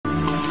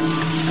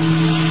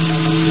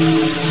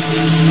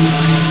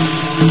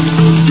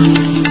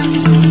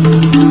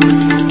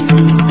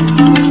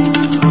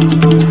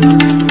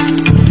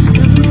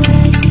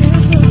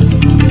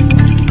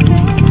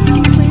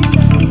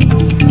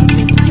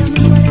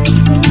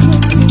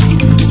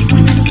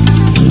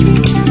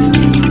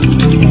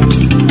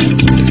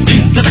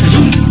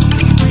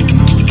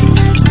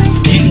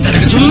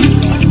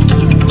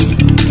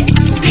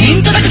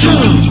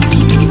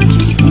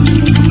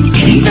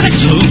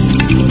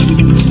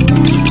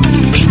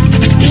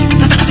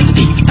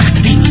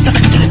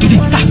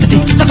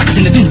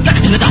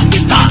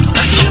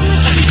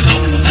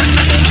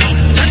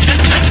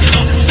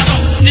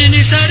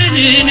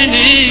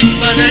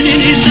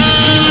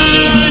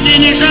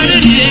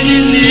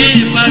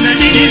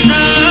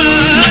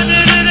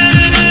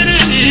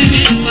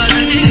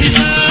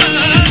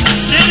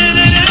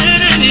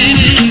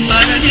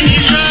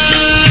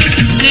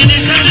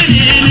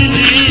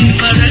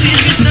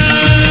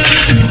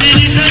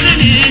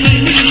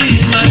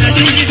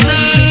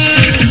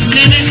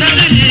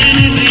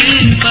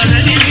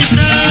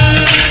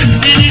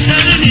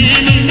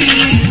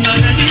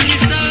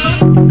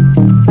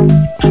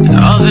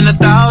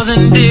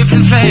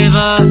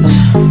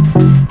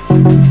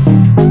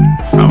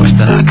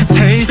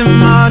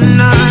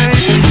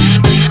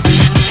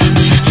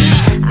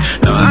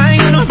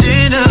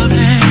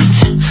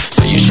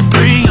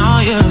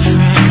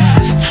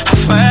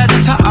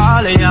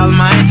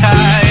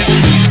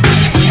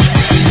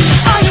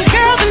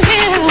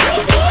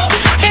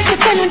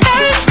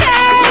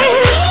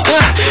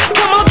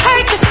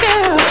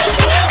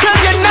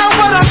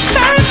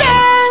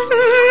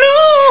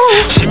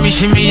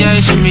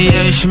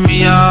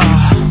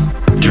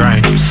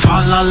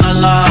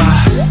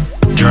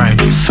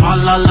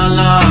la la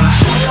la,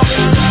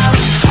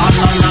 swa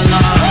la la la.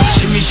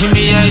 Shimmy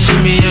shimmy yeah,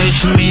 shimmy yeah,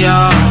 shimmy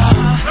yeah.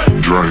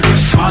 Drink.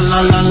 Swa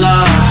la la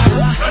la,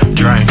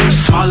 drink.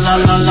 Swa la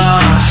la la,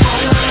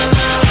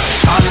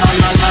 swa la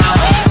la la.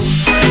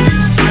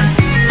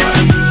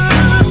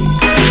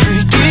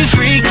 Freaky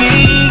freaky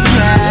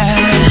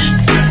yeah,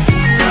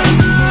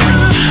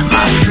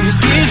 my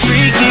freaky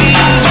freaky.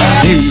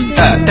 Dim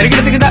ta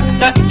tarigida tigida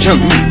ta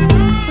chum.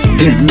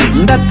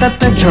 Dim da ta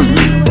ta chum.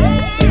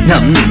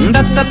 Nam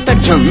da ta ta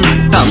chum.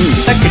 Tam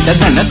ta kita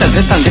dana ta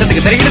ta tangira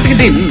tigida tarigida tigida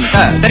dim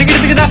ta tarigida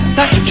tigida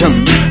ta chum.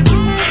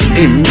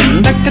 Dim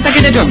da ta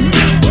kita chum.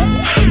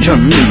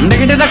 Chum da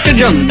kita ta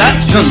chum ta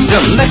chum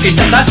chum da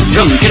kita ta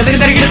chum kita tigida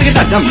tarigida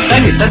tigida tam ta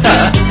ni ta ta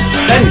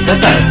ta ta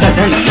ta ta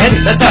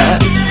ta ta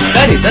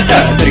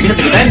tarigida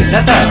tigida ni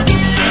ta ta.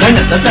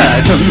 Dana ta ta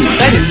chum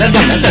ta ni ta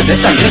dana ta ta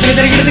tangira tigida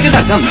tarigida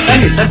tigida tam ta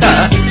ni ta ta.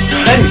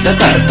 Tata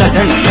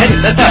dana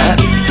tata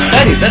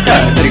tata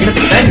tarigida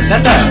tigida ni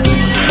tata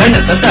dana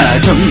tata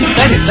chum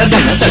tata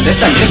dana tata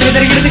tangira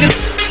tigida tigida.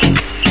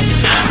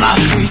 My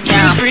freaky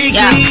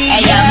freaky.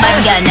 Hey yo, my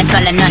girl, next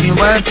all nothing.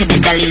 Word to the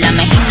Dalai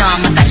Lama, he know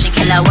I'm a fashion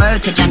killer. Word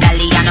to John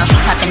Galliano, he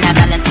poppin' that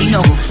Valentino.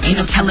 Ain't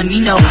no telling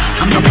me no,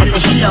 I'm no papa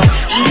hero.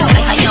 You know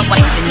like how your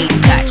wife needs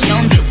scotch. You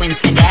don't get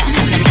wins for that.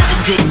 Having another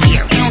good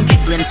year, we don't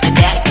get blimps for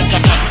that. Think I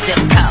can't still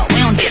call,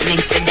 we don't get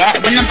links for that.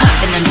 When I'm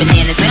poppin' them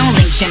bananas, we don't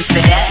link chimps for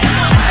that.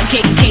 I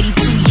gave Katie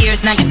 2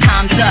 years, now your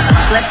time's up.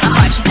 Bless her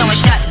heart, she throwing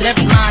shots, but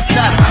every line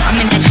sucks.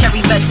 I'm in that cherry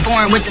red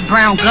foreign with the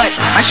brown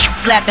guts. My shit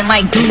slapping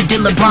like dude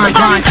did LeBron.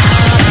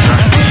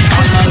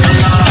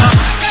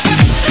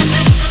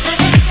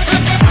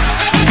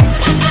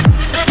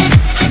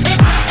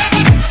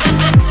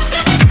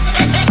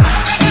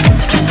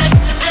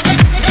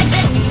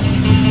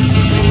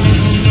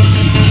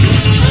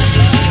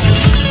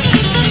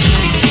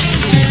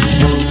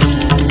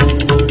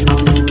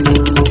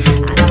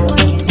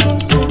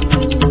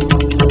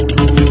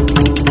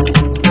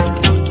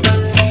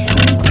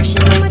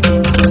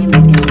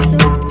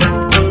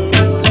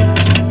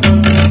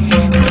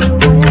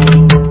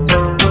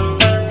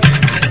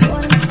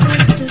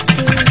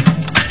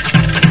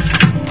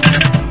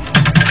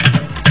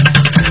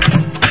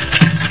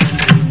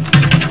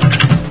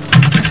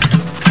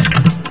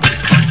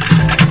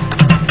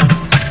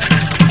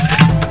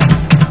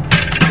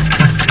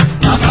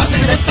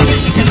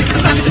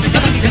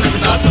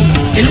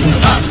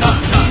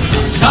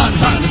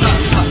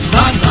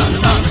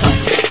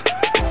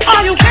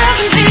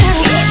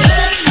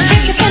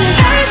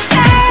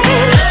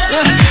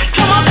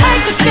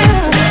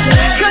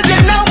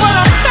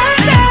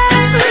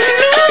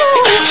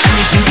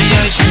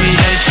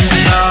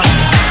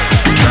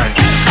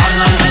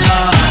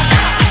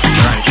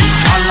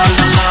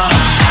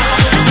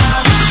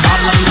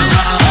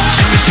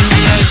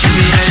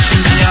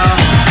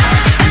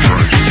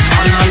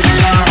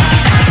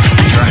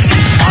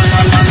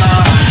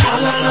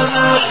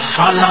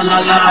 La la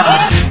la.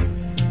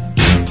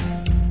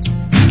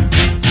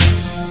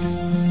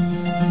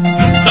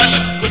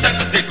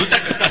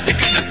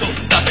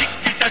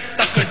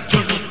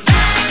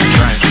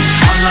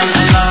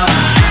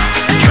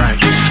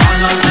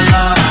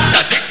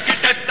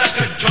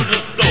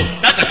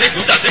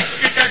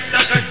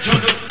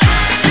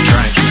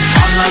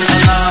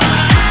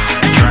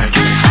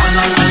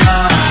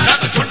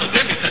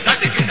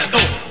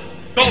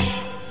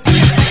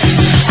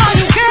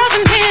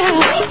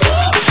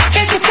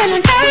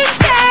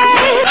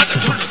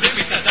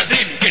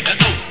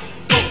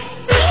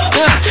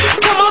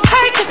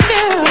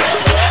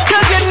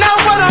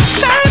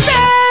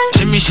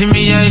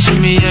 Shimmy yeah,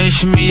 shimmy yeah,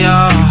 shimmy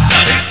yeah.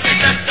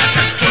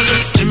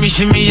 Shimmy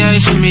shimmy yeah,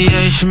 shimmy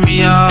yeah, shimmy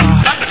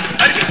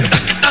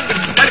yeah.